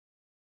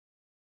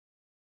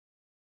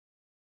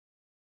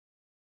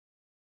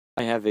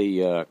I have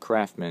a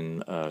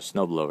Craftsman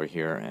snowblower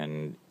here,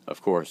 and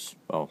of course,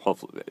 well,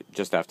 hopefully,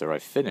 just after I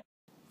finished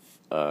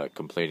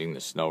completing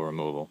the snow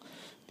removal,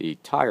 the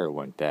tire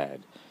went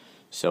bad,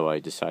 so I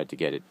decided to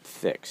get it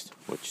fixed,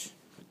 which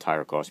the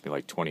tire cost me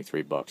like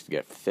 23 bucks to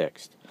get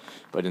fixed.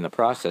 But in the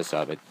process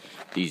of it,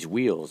 these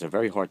wheels are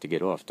very hard to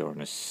get off during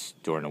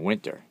the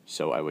winter,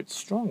 so I would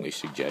strongly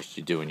suggest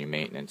you doing your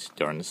maintenance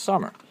during the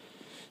summer.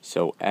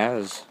 So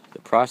as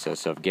the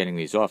process of getting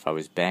these off, I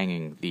was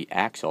banging the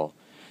axle,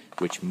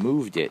 which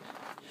moved it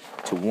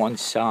to one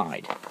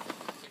side.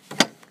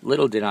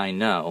 Little did I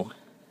know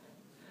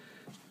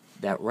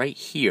that right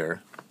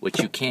here, which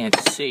you can't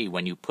see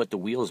when you put the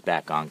wheels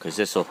back on, because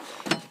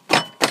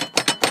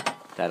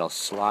that'll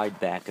slide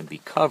back and be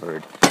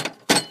covered.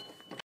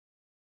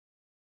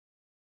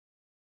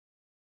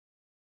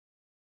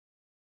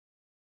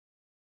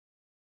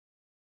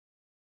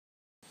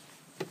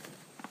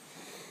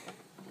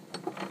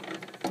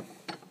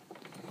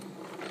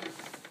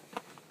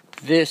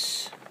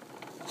 This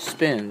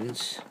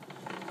spins,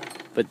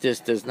 but this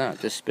does not.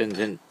 This spins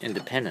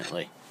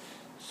independently.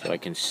 So I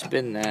can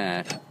spin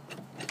that,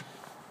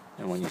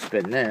 and when you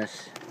spin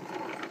this,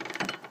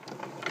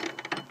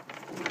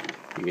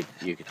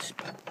 you could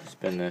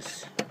spin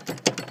this,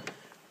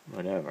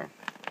 whatever.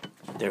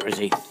 There is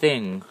a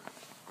thing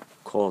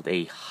called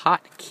a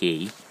hot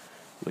key,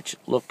 which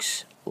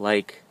looks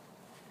like,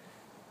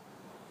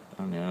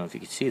 I don't know if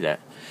you can see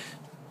that.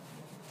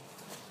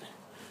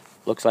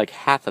 Looks like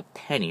half a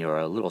penny or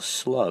a little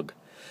slug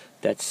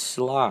that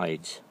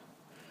slides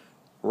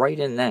right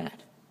in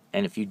that.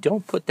 And if you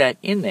don't put that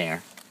in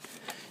there,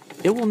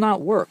 it will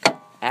not work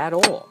at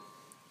all,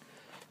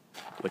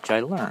 which I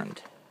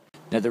learned.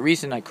 Now, the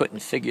reason I couldn't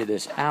figure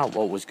this out,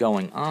 what was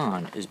going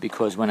on, is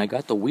because when I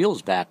got the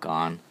wheels back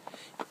on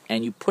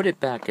and you put it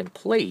back in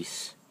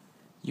place,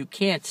 you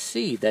can't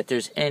see that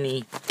there's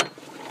any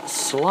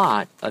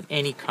slot of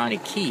any kind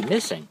of key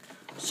missing.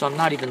 So I'm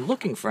not even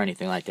looking for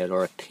anything like that,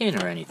 or a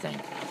pin or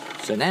anything.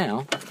 So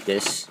now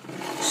this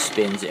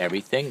spins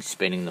everything,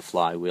 spinning the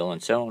flywheel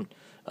and so on,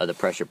 the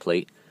pressure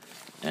plate,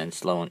 and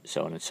so on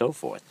and so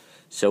forth.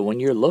 So when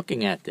you're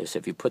looking at this,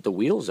 if you put the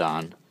wheels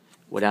on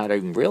without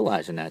even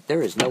realizing that,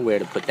 there is nowhere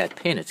to put that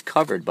pin. It's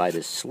covered by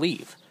this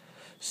sleeve.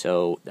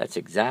 So that's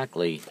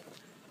exactly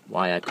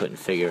why I couldn't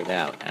figure it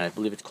out. And I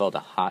believe it's called a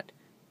hot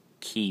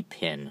key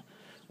pin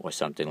or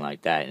something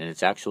like that. And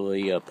it's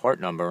actually a part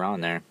number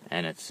on there,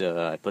 and it's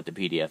I put the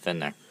PDF in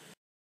there.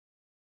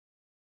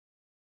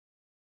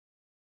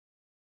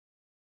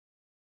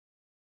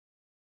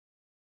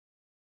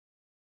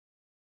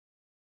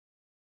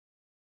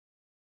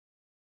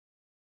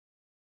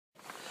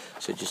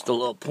 So just a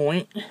little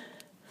point,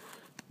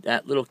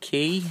 that little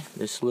key,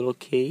 this little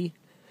key,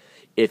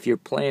 if you're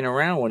playing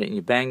around with it and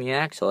you bang the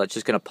axle, it's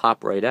just going to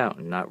pop right out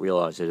and not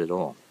realize it at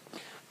all.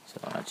 So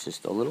that's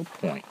just a little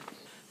point.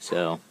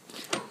 So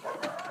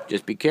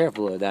just be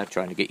careful of that,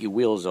 trying to get your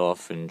wheels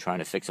off and trying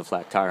to fix a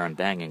flat tire and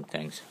banging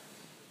things.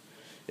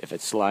 If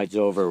it slides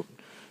over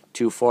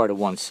too far to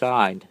one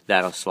side,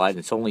 that'll slide.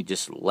 It's only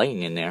just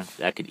laying in there.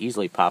 That could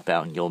easily pop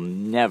out, and you'll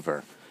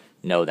never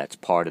know that's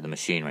part of the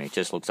machinery. It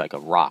just looks like a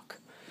rock.